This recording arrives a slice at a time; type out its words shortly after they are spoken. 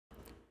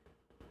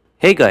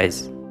Hey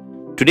guys,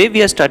 today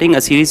we are starting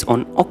a series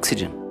on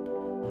oxygen.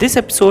 This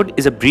episode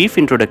is a brief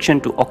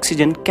introduction to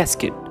Oxygen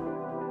Cascade.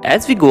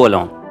 As we go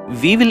along,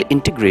 we will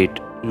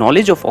integrate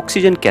knowledge of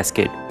Oxygen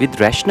Cascade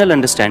with rational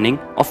understanding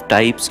of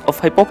types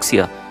of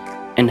hypoxia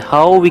and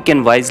how we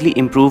can wisely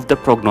improve the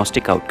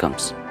prognostic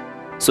outcomes.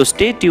 So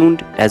stay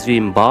tuned as we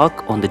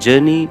embark on the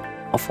journey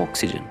of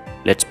oxygen.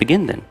 Let's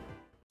begin then.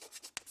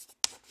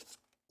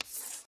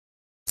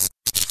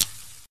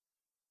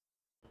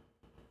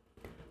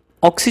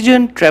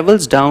 Oxygen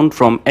travels down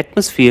from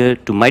atmosphere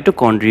to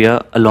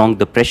mitochondria along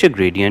the pressure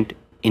gradient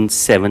in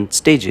 7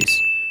 stages.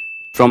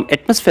 From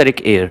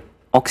atmospheric air,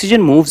 oxygen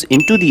moves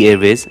into the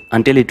airways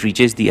until it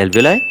reaches the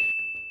alveoli,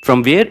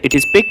 from where it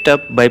is picked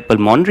up by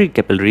pulmonary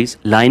capillaries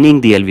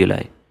lining the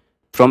alveoli.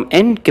 From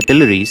end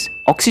capillaries,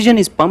 oxygen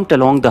is pumped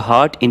along the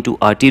heart into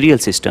arterial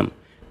system,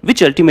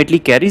 which ultimately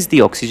carries the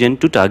oxygen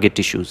to target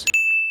tissues.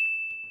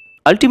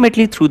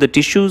 Ultimately, through the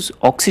tissues,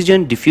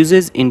 oxygen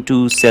diffuses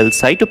into cell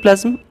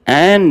cytoplasm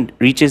and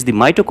reaches the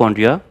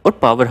mitochondria or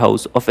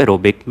powerhouse of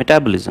aerobic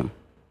metabolism.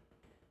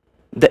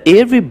 The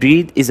air we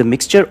breathe is a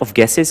mixture of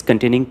gases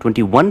containing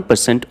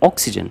 21%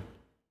 oxygen.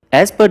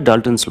 As per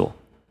Dalton's law,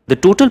 the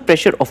total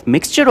pressure of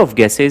mixture of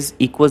gases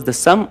equals the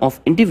sum of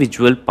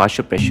individual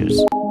partial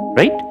pressures,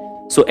 right?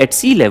 So at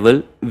sea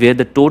level, where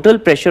the total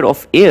pressure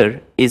of air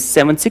is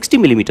 760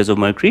 millimeters of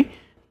mercury,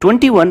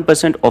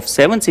 21% of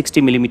 760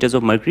 millimeters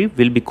of mercury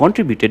will be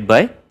contributed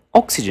by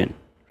oxygen,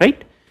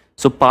 right?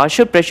 So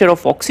partial pressure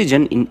of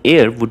oxygen in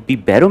air would be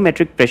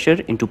barometric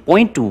pressure into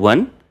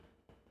 0.21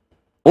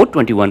 or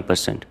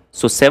 21%.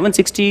 So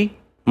 760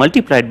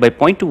 multiplied by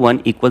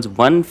 0.21 equals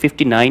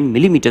 159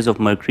 millimeters of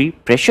mercury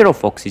pressure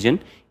of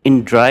oxygen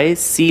in dry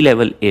sea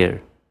level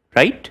air,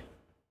 right?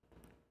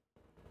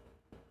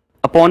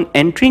 Upon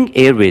entering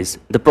airways,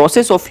 the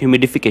process of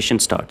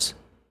humidification starts.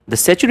 The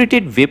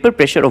saturated vapor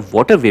pressure of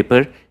water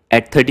vapor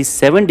at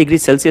 37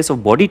 degrees Celsius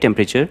of body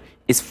temperature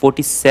is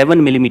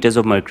 47 millimeters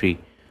of mercury.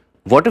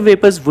 Water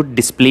vapors would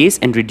displace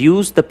and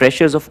reduce the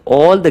pressures of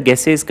all the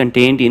gases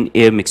contained in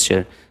air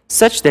mixture,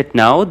 such that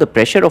now the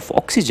pressure of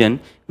oxygen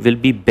will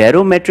be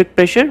barometric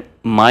pressure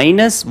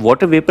minus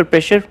water vapor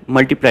pressure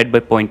multiplied by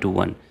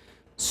 0.21.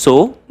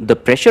 So the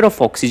pressure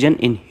of oxygen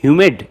in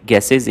humid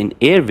gases in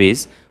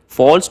airways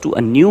falls to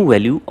a new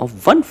value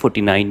of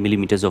 149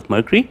 millimeters of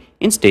mercury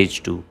in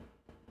stage 2.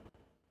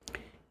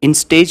 In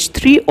stage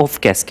 3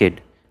 of cascade,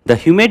 the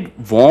humid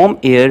warm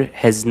air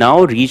has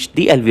now reached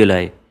the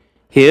alveoli.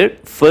 Here,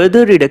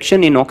 further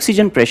reduction in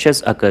oxygen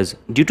pressures occurs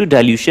due to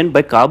dilution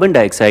by carbon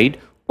dioxide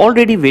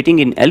already waiting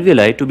in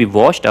alveoli to be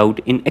washed out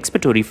in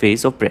expiratory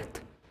phase of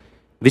breath.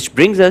 Which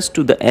brings us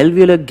to the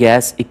alveolar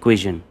gas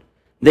equation.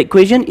 The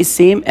equation is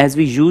same as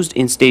we used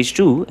in stage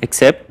 2,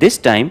 except this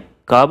time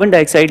carbon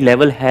dioxide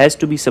level has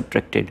to be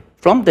subtracted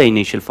from the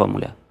initial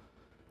formula.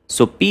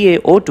 So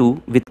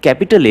PaO2 with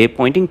capital A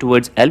pointing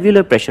towards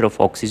alveolar pressure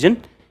of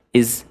oxygen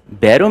is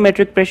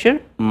barometric pressure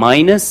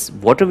minus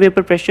water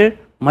vapor pressure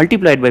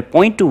multiplied by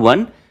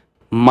 0.21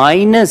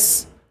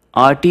 minus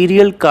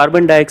arterial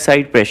carbon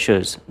dioxide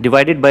pressures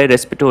divided by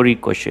respiratory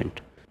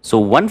quotient. So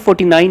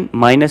 149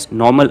 minus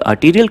normal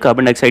arterial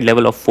carbon dioxide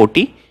level of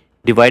 40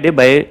 divided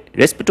by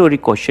respiratory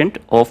quotient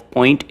of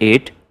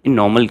 0.8 in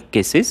normal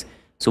cases.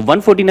 So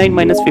 149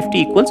 minus 50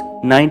 equals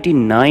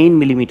 99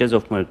 millimeters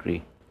of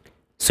mercury.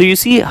 So you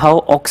see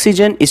how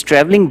oxygen is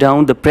traveling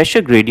down the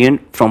pressure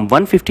gradient from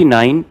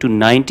 159 to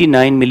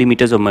 99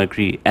 millimeters of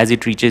mercury as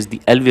it reaches the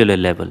alveolar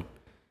level.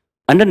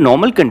 Under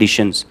normal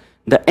conditions,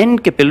 the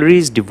end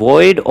capillaries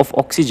devoid of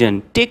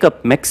oxygen take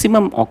up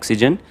maximum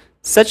oxygen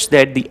such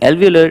that the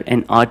alveolar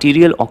and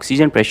arterial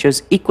oxygen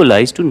pressures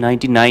equalize to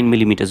 99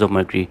 millimeters of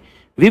mercury.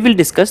 We will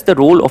discuss the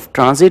role of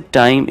transit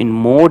time in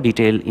more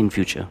detail in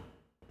future.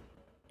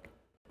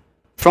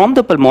 From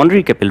the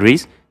pulmonary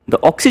capillaries, the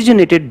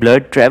oxygenated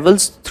blood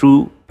travels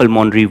through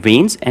pulmonary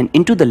veins and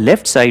into the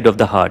left side of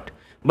the heart.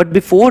 But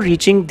before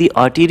reaching the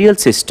arterial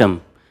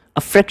system,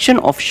 a fraction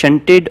of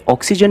shunted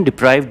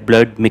oxygen-deprived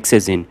blood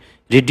mixes in,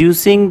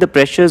 reducing the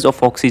pressures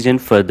of oxygen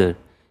further.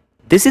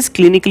 This is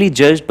clinically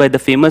judged by the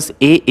famous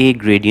AA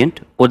gradient,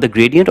 or the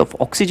gradient of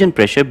oxygen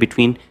pressure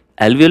between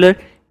alveolar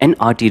and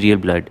arterial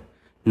blood.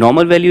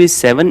 Normal value is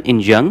 7 in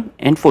young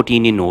and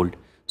 14 in old.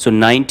 So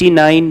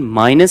 99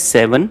 minus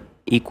 7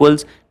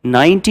 equals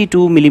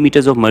 92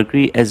 millimeters of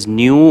mercury as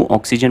new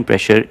oxygen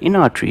pressure in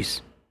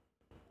arteries.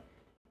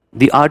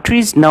 The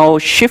arteries now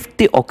shift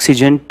the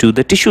oxygen to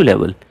the tissue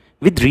level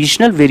with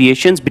regional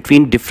variations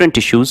between different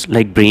tissues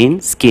like brain,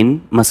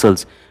 skin,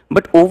 muscles.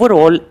 But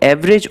overall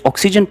average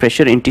oxygen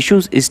pressure in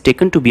tissues is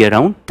taken to be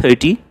around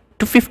 30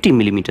 to 50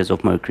 millimeters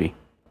of mercury.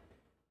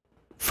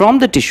 From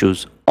the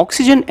tissues,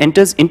 oxygen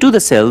enters into the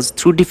cells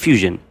through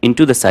diffusion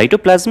into the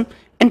cytoplasm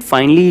and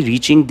finally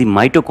reaching the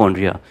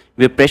mitochondria,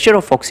 where pressure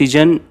of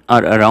oxygen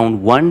are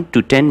around 1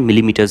 to 10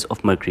 millimeters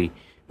of mercury.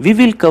 We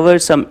will cover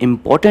some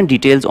important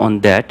details on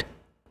that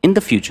in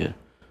the future.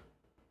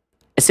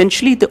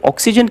 Essentially, the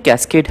oxygen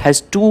cascade has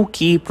two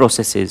key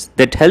processes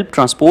that help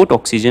transport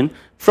oxygen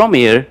from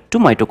air to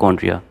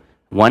mitochondria.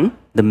 One,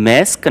 the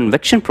mass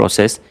convection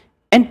process,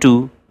 and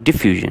two,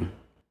 diffusion.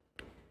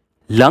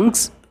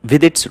 Lungs,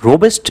 with its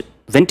robust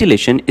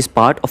ventilation, is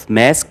part of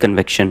mass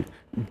convection,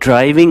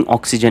 driving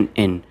oxygen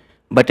in.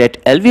 But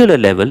at alveolar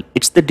level,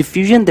 it's the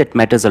diffusion that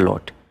matters a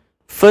lot.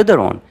 Further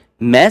on,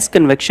 mass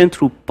convection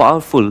through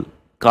powerful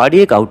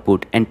cardiac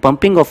output and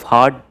pumping of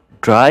heart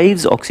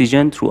drives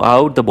oxygen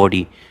throughout the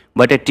body.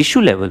 But at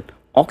tissue level,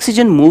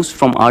 oxygen moves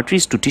from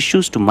arteries to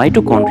tissues to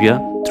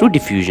mitochondria through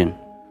diffusion.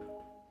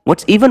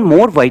 What's even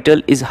more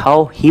vital is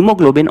how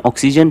hemoglobin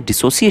oxygen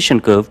dissociation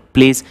curve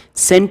plays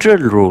central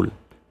role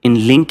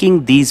in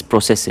linking these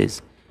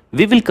processes.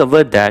 We will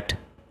cover that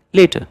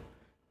later.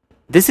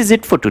 This is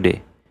it for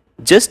today.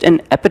 Just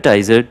an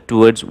appetizer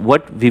towards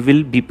what we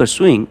will be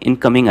pursuing in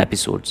coming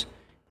episodes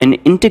and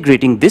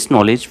integrating this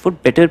knowledge for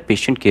better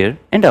patient care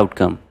and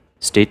outcome.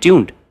 Stay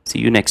tuned. See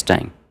you next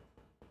time.